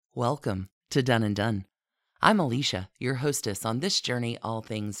Welcome to Done and Done. I'm Alicia, your hostess on this journey, all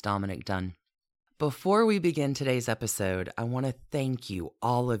things Dominick Dunne. Before we begin today's episode, I want to thank you,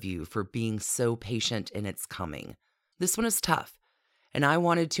 all of you, for being so patient in its coming. This one is tough, and I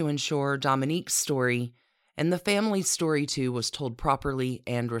wanted to ensure Dominique's story and the family's story too was told properly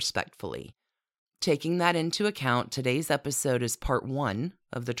and respectfully. Taking that into account, today's episode is part 1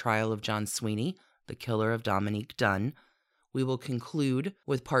 of the trial of John Sweeney, the killer of Dominique Dunne. We will conclude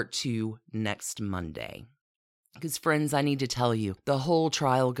with part 2 next Monday. Because friends, I need to tell you, the whole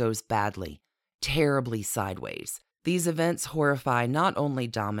trial goes badly, terribly sideways. These events horrify not only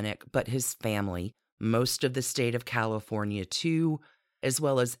Dominick, but his family, most of the state of California too, as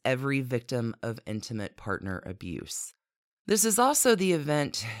well as every victim of intimate partner abuse. This is also the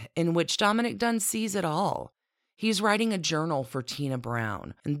event in which Dominick Dunne sees it all. He's writing a journal for Tina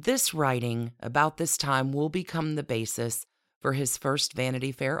Brown, and this writing about this time will become the basis for his first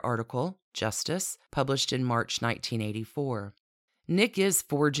Vanity Fair article, Justice, published in March 1984. Nick is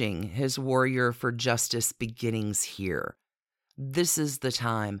forging his warrior for justice beginnings here. This is the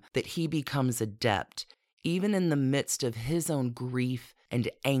time that he becomes adept, even in the midst of his own grief and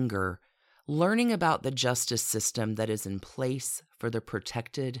anger, learning about the justice system that is in place for the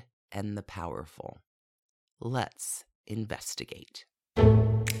protected and the powerful. Let's investigate.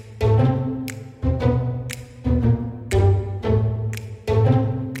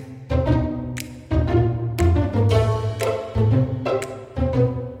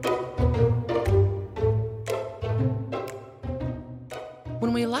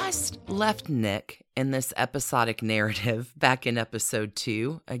 When we last left Nick in this episodic narrative back in episode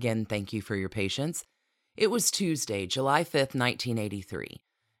 2, again, thank you for your patience, it was Tuesday, July 5th, 1983.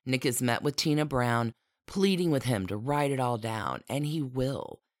 Nick is met with Tina Brown, pleading with him to write it all down, and he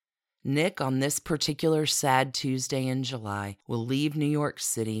will. Nick, on this particular sad Tuesday in July, will leave New York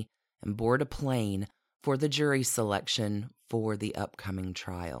City and board a plane for the jury selection for the upcoming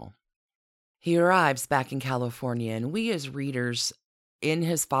trial. He arrives back in California, and we as readers in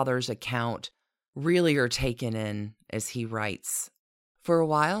his father's account really are taken in as he writes, "For a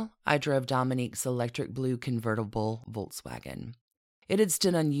while, I drove Dominique's electric blue convertible Volkswagen. It had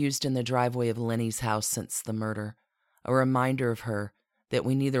stood unused in the driveway of Lenny's house since the murder, a reminder of her that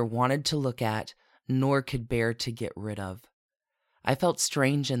we neither wanted to look at nor could bear to get rid of. I felt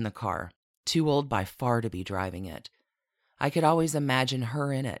strange in the car, too old by far to be driving it. I could always imagine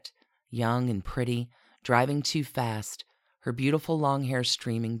her in it, young and pretty, driving too fast, her beautiful long hair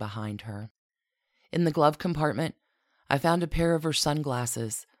streaming behind her. In the glove compartment, I found a pair of her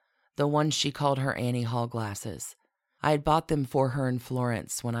sunglasses, the ones she called her Annie Hall glasses. I had bought them for her in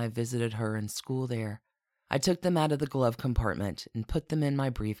Florence when I visited her in school there. I took them out of the glove compartment and put them in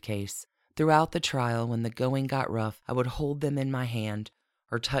my briefcase. Throughout the trial, when the going got rough, I would hold them in my hand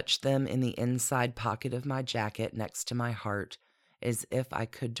or touch them in the inside pocket of my jacket next to my heart, as if I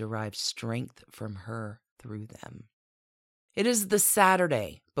could derive strength from her through them." It is the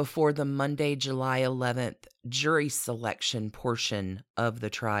Saturday before the Monday, July 11th jury selection portion of the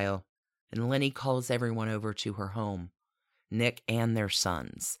trial, and Lenny calls everyone over to her home, Nick and their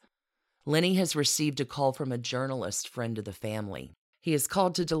sons. Lenny has received a call from a journalist friend of the family. He is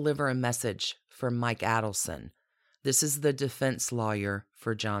called to deliver a message from Mike Adelson. This is the defense lawyer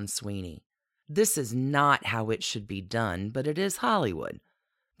for John Sweeney. This is not how it should be done, but it is Hollywood.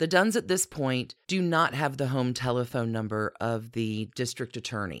 The Dunnes at this point do not have the home telephone number of the district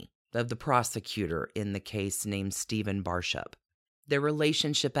attorney, of the prosecutor in the case named Stephen Barshop. Their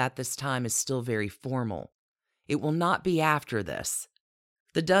relationship at this time is still very formal. It will not be after this.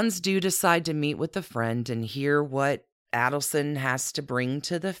 The Dunnes do decide to meet with a friend and hear what Adelson has to bring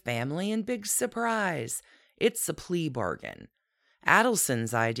to the family, and big surprise, it's a plea bargain.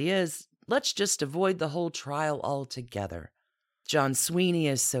 Adelson's idea is, let's just avoid the whole trial altogether. John Sweeney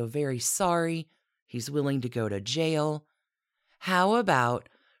is so very sorry, he's willing to go to jail. How about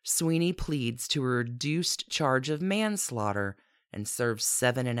Sweeney pleads to a reduced charge of manslaughter and serves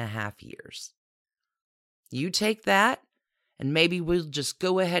 7.5 years? You take that, and maybe we'll just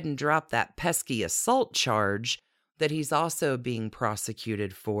go ahead and drop that pesky assault charge that he's also being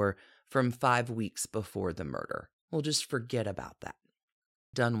prosecuted for from 5 weeks before the murder. We'll just forget about that.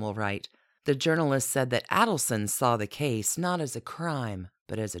 Dunne will write, "The journalist said that Adelson saw the case not as a crime,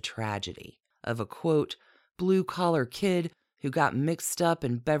 but as a tragedy of a, quote, blue-collar kid who got mixed up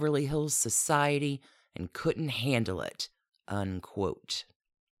in Beverly Hills society and couldn't handle it, unquote."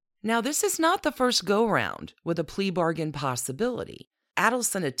 Now, this is not the first go-round with a plea bargain possibility.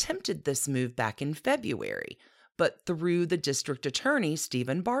 Adelson attempted this move back in February, but through the district attorney,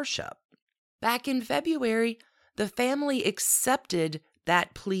 Stephen Barshop. Back in February, the family accepted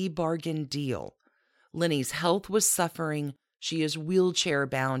that plea bargain deal. Lenny's health was suffering. She is wheelchair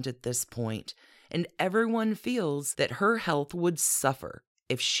bound at this point, and everyone feels that her health would suffer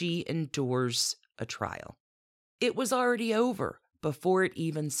if she endures a trial. It was already over before it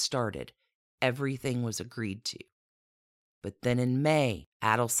even started. Everything was agreed to. But then in May,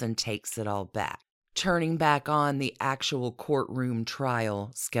 Adelson takes it all back, turning back on the actual courtroom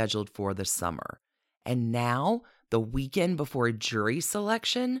trial scheduled for the summer. And now, the weekend before jury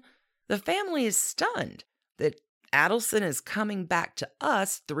selection, the family is stunned that Adelson is coming back to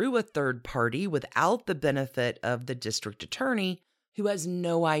us through a third party without the benefit of the district attorney, who has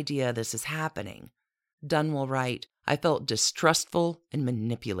no idea this is happening. Dunn will write, "I felt distrustful and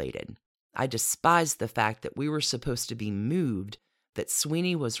manipulated. I despised the fact that we were supposed to be moved, that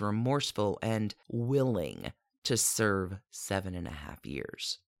Sweeney was remorseful and willing to serve 7.5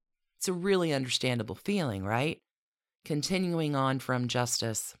 years. It's a really understandable feeling, right? Continuing on from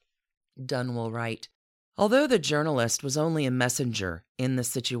Justice, Dunn will write, "Although the journalist was only a messenger in the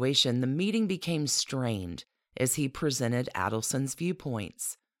situation, the meeting became strained as he presented Adelson's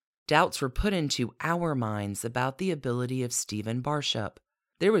viewpoints. Doubts were put into our minds about the ability of Stephen Barshop.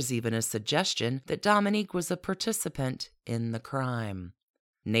 There was even a suggestion that Dominique was a participant in the crime.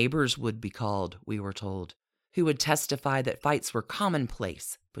 Neighbors would be called, we were told, who would testify that fights were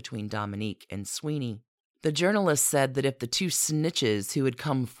commonplace between Dominique and Sweeney. The journalist said that if the two snitches who had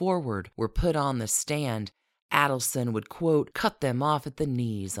come forward were put on the stand, Adelson would, quote, cut them off at the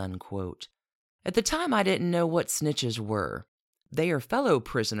knees, unquote. At the time, I didn't know what snitches were. They are fellow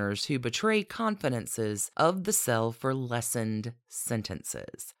prisoners who betray confidences of the cell for lessened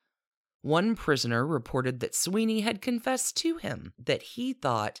sentences. One prisoner reported that Sweeney had confessed to him that he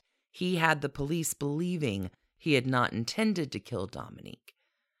thought he had the police believing he had not intended to kill Dominique.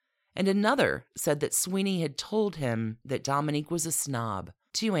 And another said that Sweeney had told him that Dominique was a snob,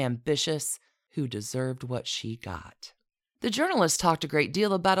 too ambitious, who deserved what she got." The journalist talked a great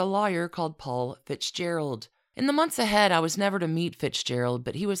deal about a lawyer called Paul Fitzgerald. In the months ahead, I was never to meet Fitzgerald,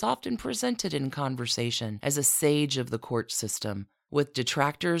 but he was often presented in conversation as a sage of the court system, with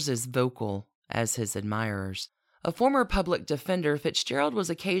detractors as vocal as his admirers. A former public defender, Fitzgerald was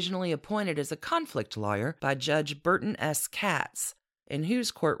occasionally appointed as a conflict lawyer by Judge Burton S. Katz, in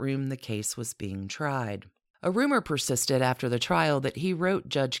whose courtroom the case was being tried. A rumor persisted after the trial that he wrote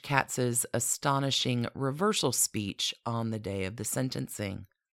Judge Katz's astonishing reversal speech on the day of the sentencing.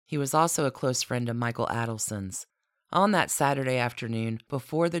 He was also a close friend of Michael Adelson's. On that Saturday afternoon,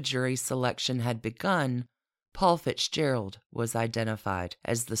 before the jury selection had begun, Paul Fitzgerald was identified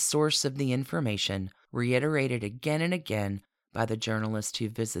as the source of the information, reiterated again and again by the journalist who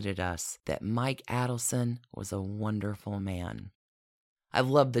visited us, that Mike Adelson was a wonderful man. I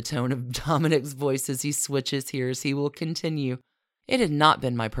love the tone of Dominique's voice as he switches here, as he will continue. It had not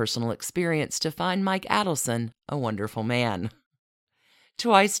been my personal experience to find Mike Adelson a wonderful man.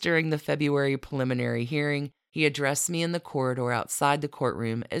 Twice during the February preliminary hearing, he addressed me in the corridor outside the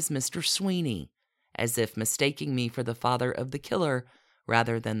courtroom as Mr. Sweeney, as if mistaking me for the father of the killer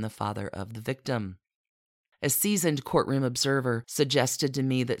rather than the father of the victim. A seasoned courtroom observer suggested to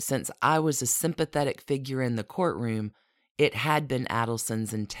me that since I was a sympathetic figure in the courtroom, it had been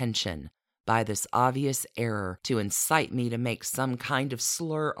Adelson's intention, by this obvious error, to incite me to make some kind of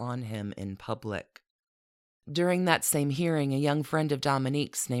slur on him in public. During that same hearing, a young friend of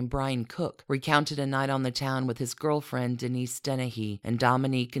Dominique's named Brian Cook recounted a night on the town with his girlfriend Denise Dennehy and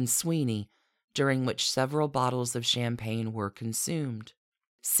Dominique and Sweeney, during which several bottles of champagne were consumed.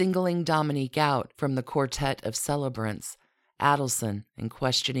 Singling Dominique out from the quartet of celebrants, Adelson, in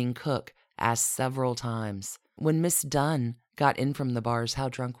questioning Cook, asked several times, "When Miss Dunn got in from the bars, how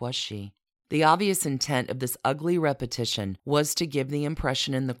drunk was she?" The obvious intent of this ugly repetition was to give the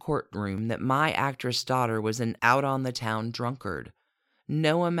impression in the courtroom that my actress daughter was an out-on-the-town drunkard.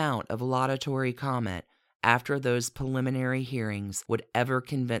 No amount of laudatory comment after those preliminary hearings would ever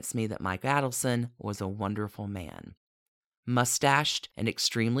convince me that Mike Adelson was a wonderful man. Mustached and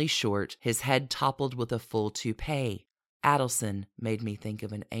extremely short, his head toppled with a full toupee, Adelson made me think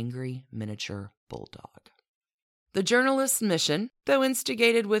of an angry miniature bulldog. The journalist's mission, though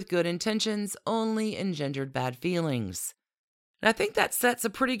instigated with good intentions, only engendered bad feelings. And I think that sets a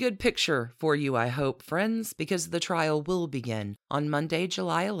pretty good picture for you, I hope, friends, because the trial will begin on Monday,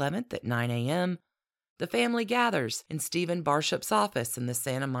 July 11th at 9 a.m. The family gathers in Stephen Barshop's office in the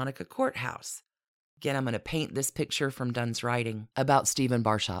Santa Monica courthouse. Again, I'm going to paint this picture from Dunn's writing about Stephen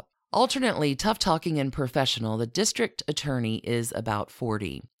Barshop. Alternately tough-talking and professional, the district attorney is about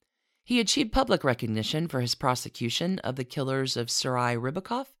 40. He achieved public recognition for his prosecution of the killers of Sarai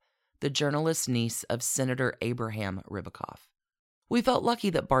Ribicoff, the journalist's niece of Senator Abraham Ribicoff. We felt lucky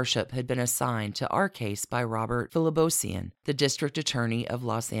that Barshop had been assigned to our case by Robert Filibosian, the district attorney of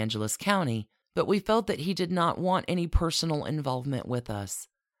Los Angeles County, but we felt that he did not want any personal involvement with us.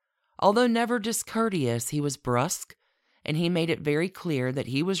 Although never discourteous, he was brusque, and he made it very clear that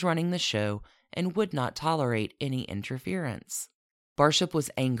he was running the show and would not tolerate any interference. Barshop was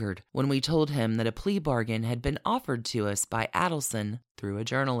angered when we told him that a plea bargain had been offered to us by Adelson through a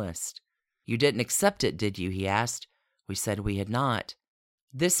journalist. "You didn't accept it, did you?" he asked. We said we had not.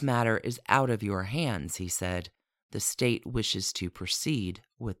 "This matter is out of your hands," he said. "The state wishes to proceed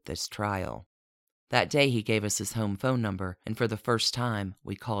with this trial." That day he gave us his home phone number, and for the first time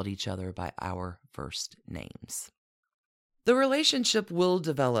we called each other by our first names. The relationship will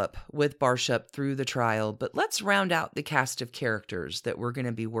develop with Barshop through the trial, but let's round out the cast of characters that we're going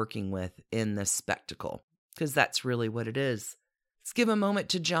to be working with in this spectacle, because that's really what it is. Let's give a moment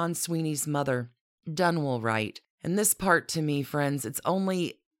to John Sweeney's mother, Dunwell Wright. And this part, to me, friends, it's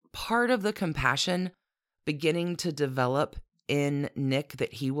only part of the compassion beginning to develop in Nick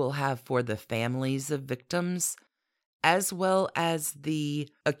that he will have for the families of victims, as well as the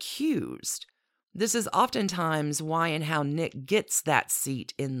accused. This is oftentimes why and how Nick gets that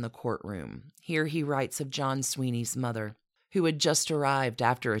seat in the courtroom. Here he writes of John Sweeney's mother, who had just arrived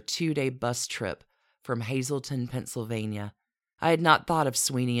after a 2-day bus trip from Hazleton, Pennsylvania. I had not thought of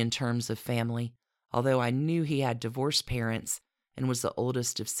Sweeney in terms of family, although I knew he had divorced parents and was the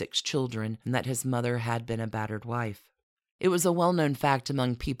oldest of 6 children, and that his mother had been a battered wife. It was a well-known fact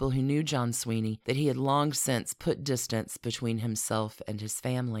among people who knew John Sweeney that he had long since put distance between himself and his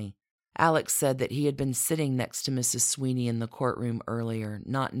family. Alex said that he had been sitting next to Mrs. Sweeney in the courtroom earlier,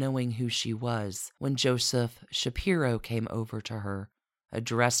 not knowing who she was, when Joseph Shapiro came over to her,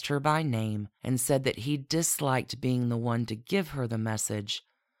 addressed her by name, and said that he disliked being the one to give her the message,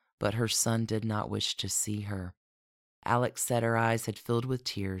 but her son did not wish to see her. Alex said her eyes had filled with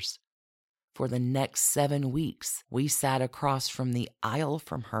tears. For the next 7 weeks, we sat across from the aisle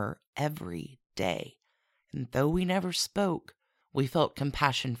from her every day, and though we never spoke, we felt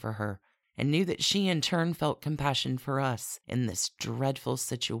compassion for her and knew that she in turn felt compassion for us in this dreadful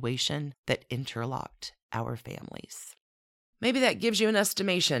situation that interlocked our families. Maybe that gives you an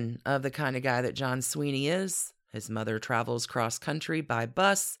estimation of the kind of guy that John Sweeney is. His mother travels cross-country by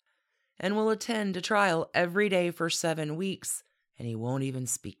bus and will attend a trial every day for 7 weeks, and he won't even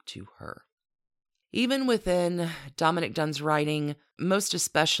speak to her. Even within Dominick Dunne's writing, most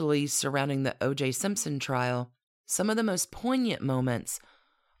especially surrounding the O.J. Simpson trial, some of the most poignant moments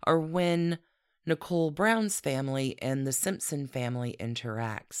are when Nicole Brown's family and the Simpson family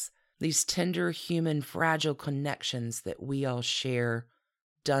interacts. These tender, human, fragile connections that we all share,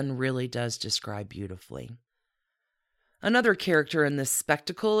 Dunne really does describe beautifully. Another character in this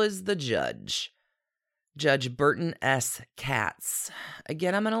spectacle is the judge, Judge Burton S. Katz.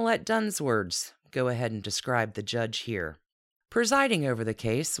 Again, I'm going to let Dunne's words go ahead and describe the judge here. Presiding over the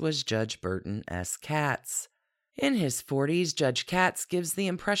case was Judge Burton S. Katz. In his 40s, Judge Katz gives the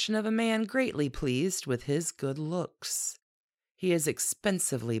impression of a man greatly pleased with his good looks. He is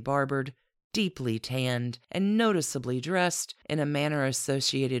expensively barbered, deeply tanned, and noticeably dressed in a manner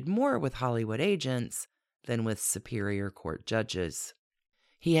associated more with Hollywood agents than with superior court judges.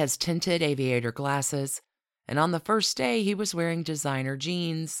 He has tinted aviator glasses, and on the first day he was wearing designer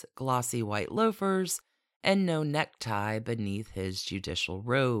jeans, glossy white loafers, and no necktie beneath his judicial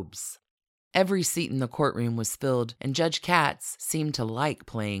robes. Every seat in the courtroom was filled, and Judge Katz seemed to like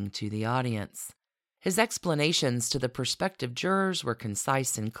playing to the audience. His explanations to the prospective jurors were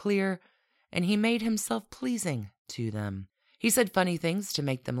concise and clear, and he made himself pleasing to them. He said funny things to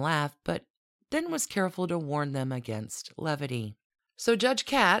make them laugh, but then was careful to warn them against levity. So Judge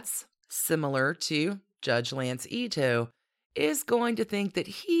Katz, similar to Judge Lance Ito, is going to think that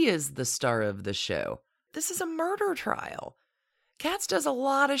he is the star of the show. This is a murder trial. Katz does a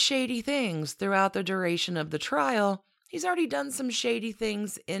lot of shady things throughout the duration of the trial. He's already done some shady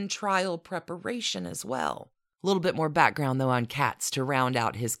things in trial preparation as well. A little bit more background, though, on Katz to round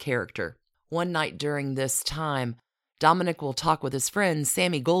out his character. One night during this time, Dominick will talk with his friend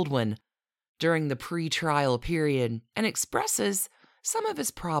Sammy Goldwyn during the pre-trial period and expresses some of his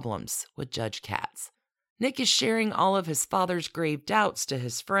problems with Judge Katz. Nick is sharing all of his father's grave doubts to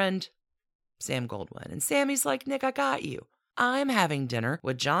his friend, Sam Goldwyn. And Sammy's like, "Nick, I got you. I'm having dinner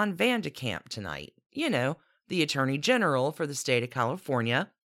with John Vandekamp tonight. You know, the Attorney General for the state of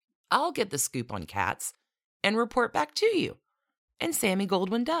California. I'll get the scoop on Katz and report back to you." And Sammy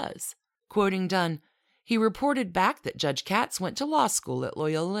Goldwyn does. Quoting Dunne, he reported back that Judge Katz went to law school at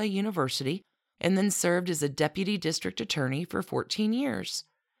Loyola University and then served as a deputy district attorney for 14 years.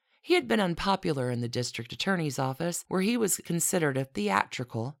 he had been unpopular in the district attorney's office, where he was considered a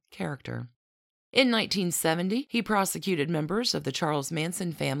theatrical character. In 1970, he prosecuted members of the Charles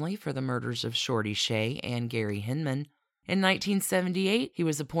Manson family for the murders of Shorty Shea and Gary Hinman. In 1978, he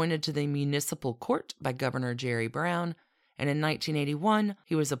was appointed to the municipal court by Governor Jerry Brown, and in 1981,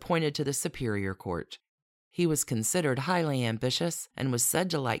 he was appointed to the Superior Court. He was considered highly ambitious and was said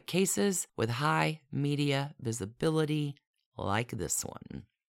to like cases with high media visibility like this one.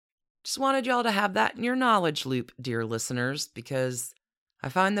 Just wanted y'all to have that in your knowledge loop, dear listeners, because I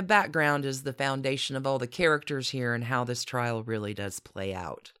find the background is the foundation of all the characters here and how this trial really does play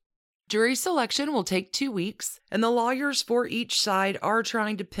out. Jury selection will take 2 weeks, and the lawyers for each side are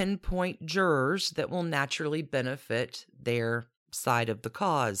trying to pinpoint jurors that will naturally benefit their side of the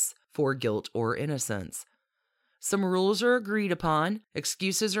cause for guilt or innocence. Some rules are agreed upon.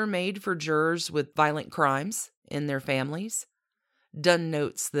 Excuses are made for jurors with violent crimes in their families. Dunn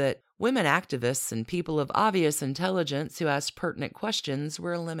notes that women activists and people of obvious intelligence who asked pertinent questions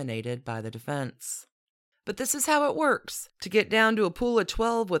were eliminated by the defense. But this is how it works. To get down to a pool of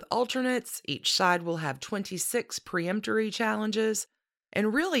 12 with alternates, each side will have 26 preemptory challenges.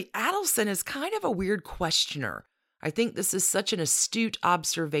 And really, Adelson is kind of a weird questioner. I think this is such an astute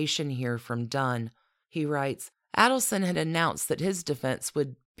observation here from Dunn. He writes, Adelson had announced that his defense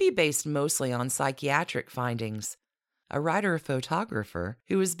would be based mostly on psychiatric findings. A writer-photographer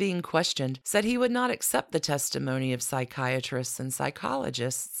who was being questioned said he would not accept the testimony of psychiatrists and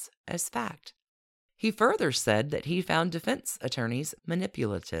psychologists as fact. He further said that he found defense attorneys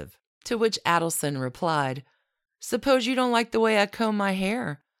manipulative, to which Adelson replied, "Suppose you don't like the way I comb my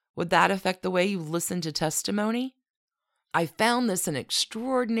hair. Would that affect the way you listen to testimony?" I found this an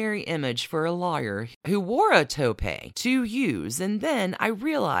extraordinary image for a lawyer who wore a toupee to use, and then I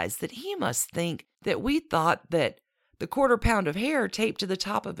realized that he must think that we thought that the 1/4 pound of hair taped to the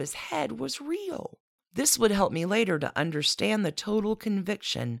top of his head was real. This would help me later to understand the total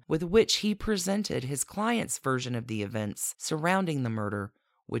conviction with which he presented his client's version of the events surrounding the murder,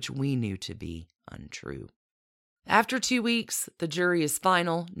 which we knew to be untrue. After 2 weeks, the jury is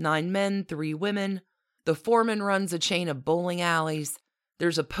final, 9 men, 3 women. The foreman runs a chain of bowling alleys.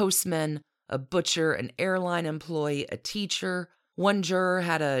 There's a postman, a butcher, an airline employee, a teacher. One juror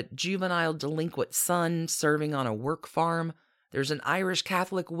had a juvenile delinquent son serving on a work farm. There's an Irish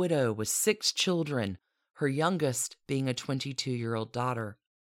Catholic widow with 6 children, her youngest being a 22-year-old daughter.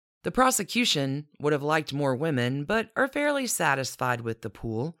 The prosecution would have liked more women, but are fairly satisfied with the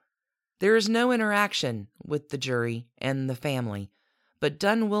pool. There is no interaction with the jury and the family, but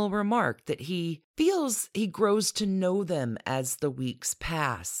Dunn will remark that he feels he grows to know them as the weeks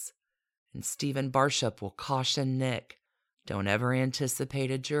pass. And Stephen Barshop will caution Nick, "Don't ever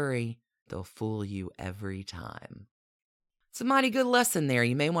anticipate a jury. They'll fool you every time." It's a mighty good lesson there.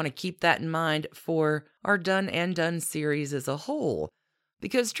 You may want to keep that in mind for our Dunn and Dunn series as a whole,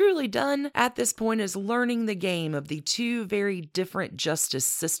 because truly Dunn at this point is learning the game of the 2 very different justice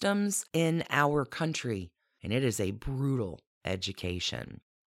systems in our country, and it is a brutal education.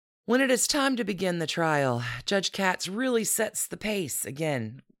 When it is time to begin the trial, Judge Katz really sets the pace.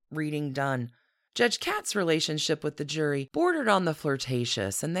 Again, reading Dunn. Judge Katz's relationship with the jury bordered on the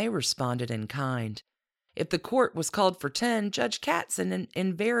flirtatious, and they responded in kind. If the court was called for 10, Judge Katz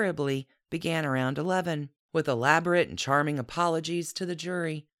invariably began around 11, with elaborate and charming apologies to the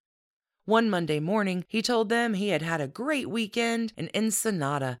jury. One Monday morning, he told them he had had a great weekend in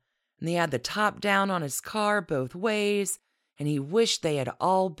Ensenada, and he had the top down on his car both ways, and he wished they had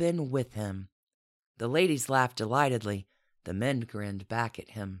all been with him. The ladies laughed delightedly. The men grinned back at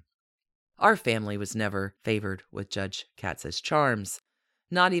him. Our family was never favored with Judge Katz's charms,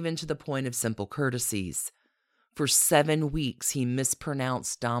 not even to the point of simple courtesies. For 7 weeks, he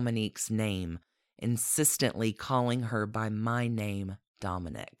mispronounced Dominique's name, insistently calling her by my name,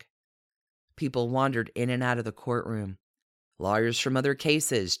 Dominic. People wandered in and out of the courtroom. Lawyers from other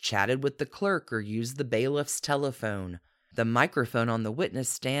cases chatted with the clerk or used the bailiff's telephone. The microphone on the witness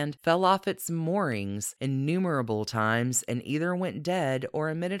stand fell off its moorings innumerable times and either went dead or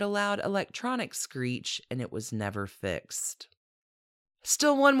emitted a loud electronic screech, and it was never fixed.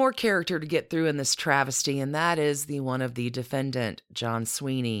 Still one more character to get through in this travesty, and that is the one of the defendant, John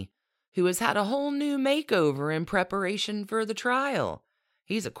Sweeney, who has had a whole new makeover in preparation for the trial.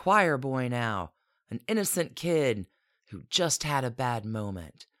 He's a choir boy now, an innocent kid who just had a bad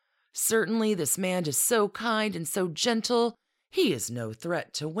moment. Certainly this man is so kind and so gentle. He is no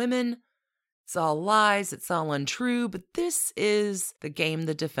threat to women. It's all lies, it's all untrue, but this is the game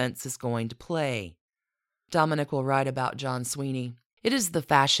the defense is going to play. Dominic will write about John Sweeney. It is the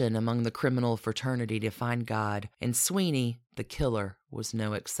fashion among the criminal fraternity to find God, and Sweeney, the killer, was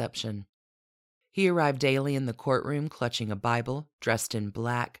no exception. He arrived daily in the courtroom clutching a Bible, dressed in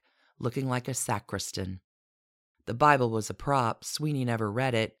black, looking like a sacristan. The Bible was a prop. Sweeney never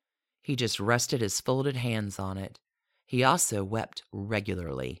read it. He just rested his folded hands on it. He also wept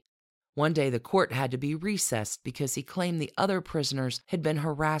regularly. One day the court had to be recessed because he claimed the other prisoners had been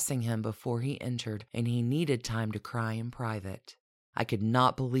harassing him before he entered, and he needed time to cry in private. I could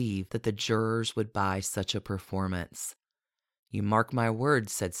not believe that the jurors would buy such a performance. "You mark my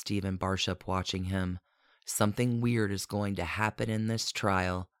words," said Stephen Barshop, watching him. "Something weird is going to happen in this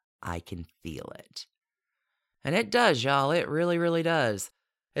trial. I can feel it." And it does, y'all. It really, really does.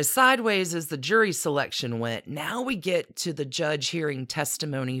 As sideways as the jury selection went, now we get to the judge hearing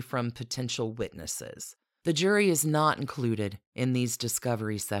testimony from potential witnesses. The jury is not included in these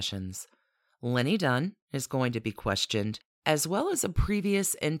discovery sessions. Lenny Dunn is going to be questioned, as well as a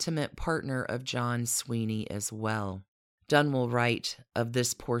previous intimate partner of John Sweeney as well. Dunn will write of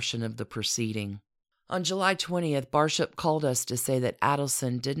this portion of the proceeding. On July 20th, Barshop called us to say that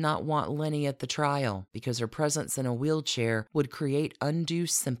Adelson did not want Lenny at the trial because her presence in a wheelchair would create undue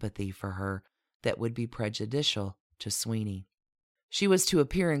sympathy for her that would be prejudicial to Sweeney. She was to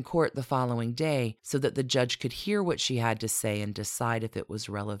appear in court the following day so that the judge could hear what she had to say and decide if it was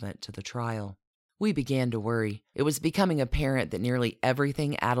relevant to the trial. We began to worry. It was becoming apparent that nearly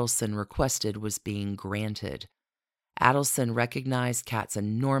everything Adelson requested was being granted. Adelson recognized Kat's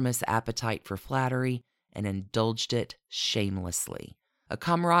enormous appetite for flattery and indulged it shamelessly. A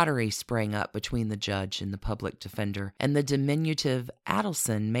camaraderie sprang up between the judge and the public defender, and the diminutive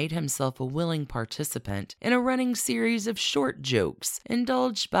Adelson made himself a willing participant in a running series of short jokes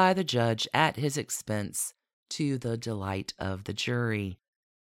indulged by the judge at his expense, to the delight of the jury.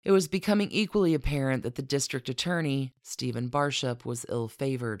 It was becoming equally apparent that the district attorney, Stephen Barshop, was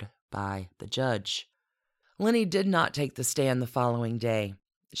ill-favored by the judge. Lenny did not take the stand the following day.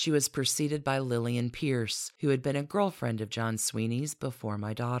 She was preceded by Lillian Pierce, who had been a girlfriend of John Sweeney's before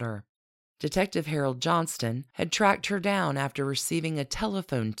my daughter. Detective Harold Johnston had tracked her down after receiving a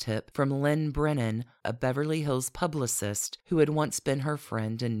telephone tip from Lynn Brennan, a Beverly Hills publicist who had once been her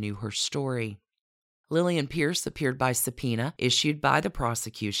friend and knew her story. Lillian Pierce appeared by subpoena issued by the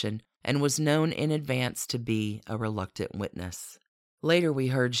prosecution and was known in advance to be a reluctant witness. Later we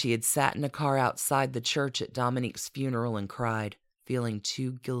heard she had sat in a car outside the church at Dominique's funeral and cried, feeling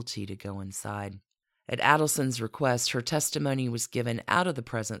too guilty to go inside. At Adelson's request, her testimony was given out of the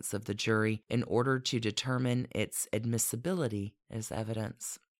presence of the jury in order to determine its admissibility as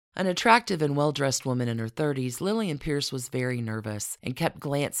evidence. An attractive and well-dressed woman in her 30s, Lillian Pierce was very nervous and kept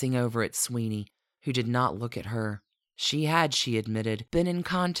glancing over at Sweeney, who did not look at her. She had, she admitted, been in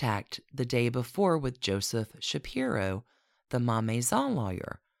contact the day before with Joseph Shapiro, the Malmaison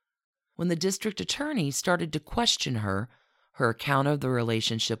lawyer. When the district attorney started to question her, her account of the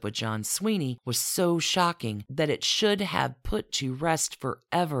relationship with John Sweeney was so shocking that it should have put to rest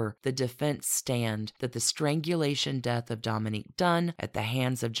forever the defense stand that the strangulation death of Dominique Dunn at the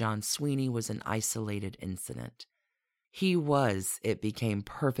hands of John Sweeney was an isolated incident. He was, it became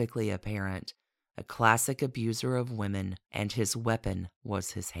perfectly apparent, a classic abuser of women, and his weapon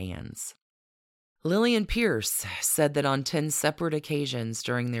was his hands. Lillian Pierce said that on 10 separate occasions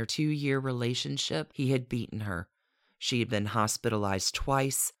during their 2-year relationship, he had beaten her. She had been hospitalized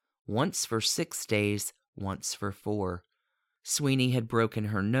twice, once for 6 days, once for 4. Sweeney had broken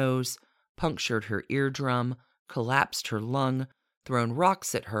her nose, punctured her eardrum, collapsed her lung, thrown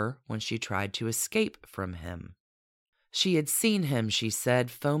rocks at her when she tried to escape from him. She had seen him, she said,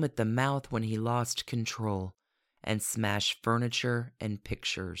 foam at the mouth when he lost control, and smash furniture and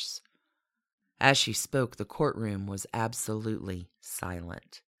pictures. As she spoke, the courtroom was absolutely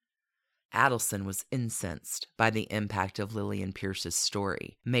silent. Adelson was incensed by the impact of Lillian Pierce's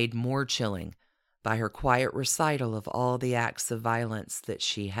story, made more chilling by her quiet recital of all the acts of violence that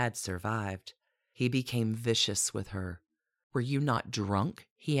she had survived. He became vicious with her. "Were you not drunk?"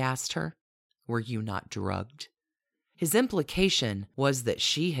 he asked her. "Were you not drugged?" His implication was that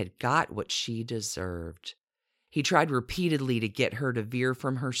she had got what she deserved. He tried repeatedly to get her to veer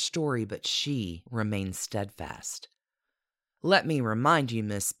from her story, but she remained steadfast. "Let me remind you,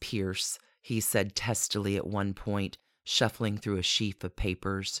 Miss Pierce," he said testily at one point, shuffling through a sheaf of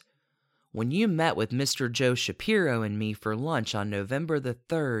papers. "When you met with Mr. Joe Shapiro and me for lunch on November the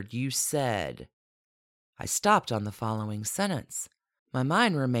 3rd, you said—" I stopped on the following sentence. My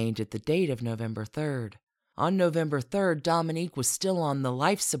mind remained at the date of November 3rd. On November 3rd, Dominique was still on the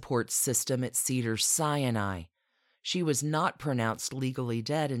life support system at Cedars-Sinai. She was not pronounced legally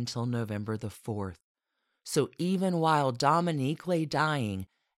dead until November the 4th. So even while Dominique lay dying,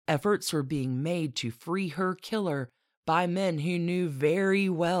 efforts were being made to free her killer by men who knew very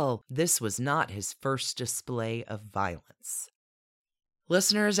well this was not his first display of violence.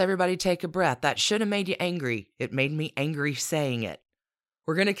 Listeners, everybody take a breath. That should have made you angry. It made me angry saying it.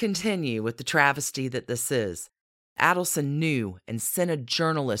 We're going to continue with the travesty that this is. Adelson knew and sent a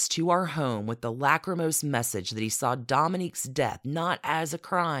journalist to our home with the lachrymose message that he saw Dominique's death not as a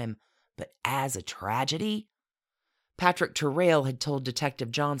crime, but as a tragedy. Patrick Terrell had told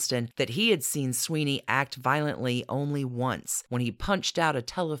Detective Johnston that he had seen Sweeney act violently only once when he punched out a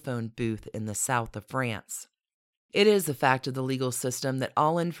telephone booth in the south of France. It is a fact of the legal system that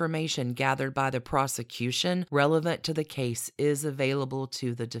all information gathered by the prosecution relevant to the case is available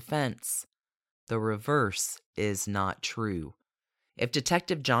to the defense. The reverse is not true. If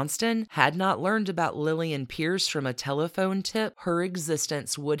Detective Johnston had not learned about Lillian Pierce from a telephone tip, her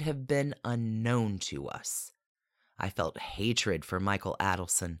existence would have been unknown to us. I felt hatred for Michael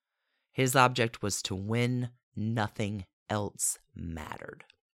Adelson. His object was to win. Nothing else mattered.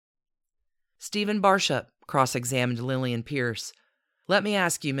 Stephen Barshop cross-examined Lillian Pierce. "Let me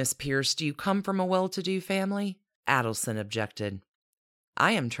ask you, Miss Pierce, do you come from a well-to-do family?" Adelson objected.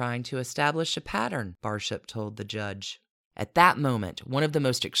 "I am trying to establish a pattern," Barshop told the judge. At that moment, one of the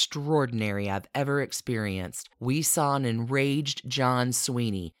most extraordinary I've ever experienced, we saw an enraged John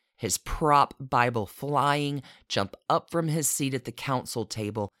Sweeney, his prop Bible flying, jump up from his seat at the counsel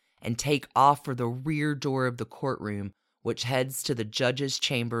table and take off for the rear door of the courtroom, which heads to the judge's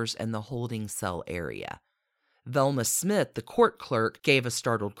chambers and the holding cell area. Velma Smith, the court clerk, gave a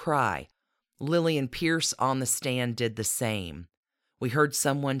startled cry. Lillian Pierce on the stand did the same. We heard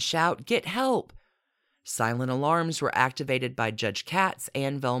someone shout, "Get help!" Silent alarms were activated by Judge Katz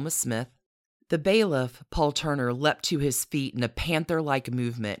and Velma Smith. The bailiff, Paul Turner, leapt to his feet in a panther-like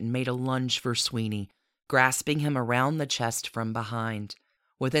movement and made a lunge for Sweeney, grasping him around the chest from behind.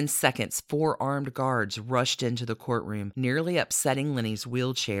 Within seconds, 4 armed guards rushed into the courtroom, nearly upsetting Lenny's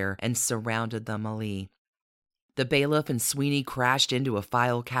wheelchair, and surrounded the Malee. The bailiff and Sweeney crashed into a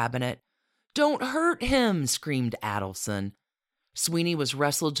file cabinet. "Don't hurt him!" screamed Adelson. Sweeney was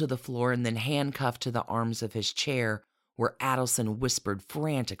wrestled to the floor and then handcuffed to the arms of his chair, where Adelson whispered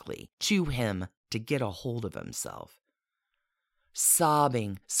frantically to him to get a hold of himself.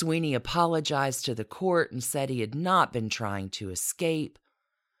 Sobbing, Sweeney apologized to the court and said he had not been trying to escape.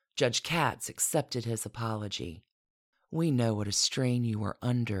 Judge Katz accepted his apology. "We know what a strain you are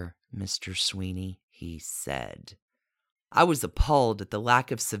under, Mr. Sweeney," he said. I was appalled at the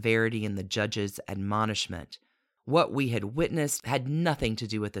lack of severity in the judge's admonishment. What we had witnessed had nothing to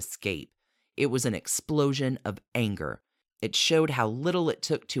do with escape. It was an explosion of anger. It showed how little it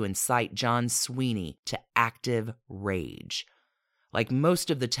took to incite John Sweeney to active rage. Like most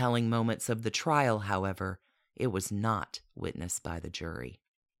of the telling moments of the trial, however, it was not witnessed by the jury.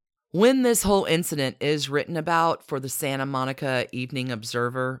 When this whole incident is written about for the Santa Monica Evening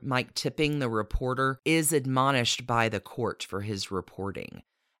Observer, Mike Tipping, the reporter, is admonished by the court for his reporting.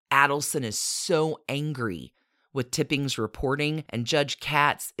 Adelson is so angry with Tipping's reporting, and Judge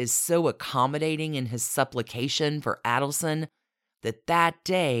Katz is so accommodating in his supplication for Adelson that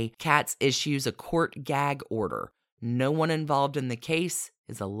day Katz issues a court gag order. No one involved in the case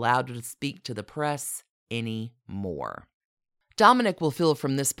is allowed to speak to the press anymore. Dominic will feel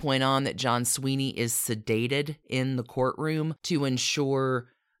from this point on that John Sweeney is sedated in the courtroom to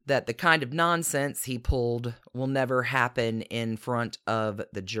ensure that the kind of nonsense he pulled will never happen in front of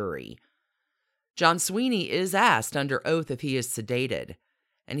the jury. John Sweeney is asked under oath if he is sedated,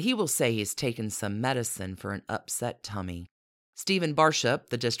 and he will say he's taken some medicine for an upset tummy. Stephen Barshop,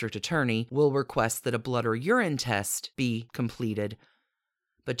 the district attorney, will request that a blood or urine test be completed,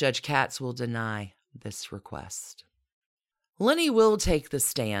 but Judge Katz will deny this request. Lenny will take the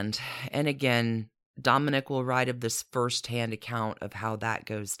stand, and again, Dominic will write of this first-hand account of how that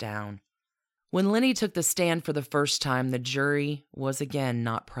goes down. When Lenny took the stand for the first time, the jury was again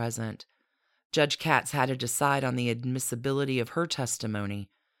not present. Judge Katz had to decide on the admissibility of her testimony,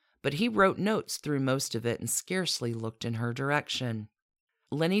 but he wrote notes through most of it and scarcely looked in her direction.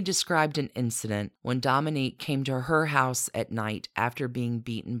 Lenny described an incident when Dominique came to her house at night after being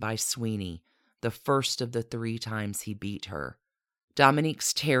beaten by Sweeney, the first of the 3 times he beat her.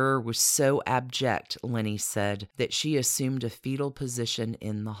 Dominique's terror was so abject, Lenny said, that she assumed a fetal position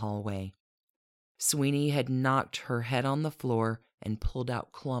in the hallway. Sweeney had knocked her head on the floor and pulled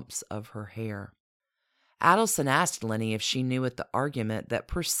out clumps of her hair. Adelson asked Lenny if she knew what the argument that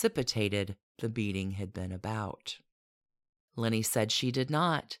precipitated the beating had been about. Lenny said she did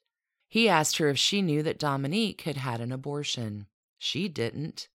not. He asked her if she knew that Dominique had had an abortion. She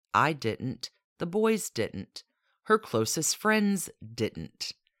didn't. I didn't. The boys didn't. Her closest friends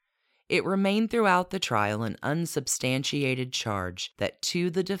didn't. It remained throughout the trial an unsubstantiated charge that to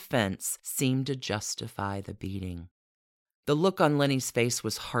the defense seemed to justify the beating. The look on Lenny's face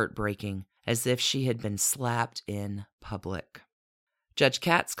was heartbreaking, as if she had been slapped in public. Judge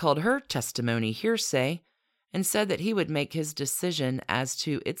Katz called her testimony hearsay and said that he would make his decision as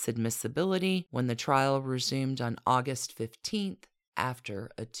to its admissibility when the trial resumed on August 15th after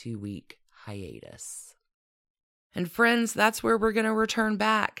a 2-week hiatus. And friends, that's where we're going to return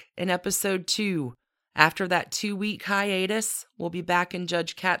back in episode 2. After that 2-week hiatus, we'll be back in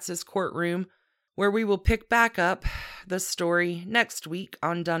Judge Katz's courtroom where we will pick back up the story next week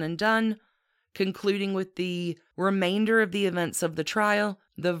on Done and Done, concluding with the remainder of the events of the trial,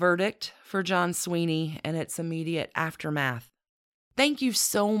 the verdict for John Sweeney, and its immediate aftermath. Thank you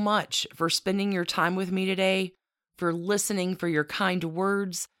so much for spending your time with me today, for listening, for your kind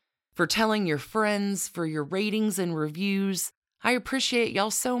words, for telling your friends, for your ratings and reviews. I appreciate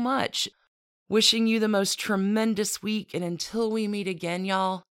y'all so much. Wishing you the most tremendous week, and until we meet again,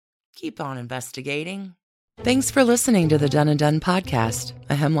 y'all, keep on investigating. Thanks for listening to the Done and Done podcast,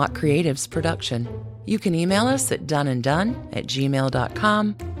 a Hemlock Creatives production. You can email us at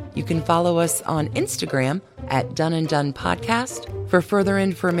doneanddone@gmail.com. You can follow us on Instagram at Done and Done Podcast. For further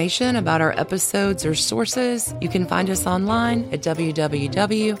information about our episodes or sources, you can find us online at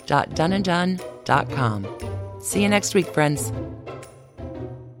www.doneanddone.com. See you next week, friends.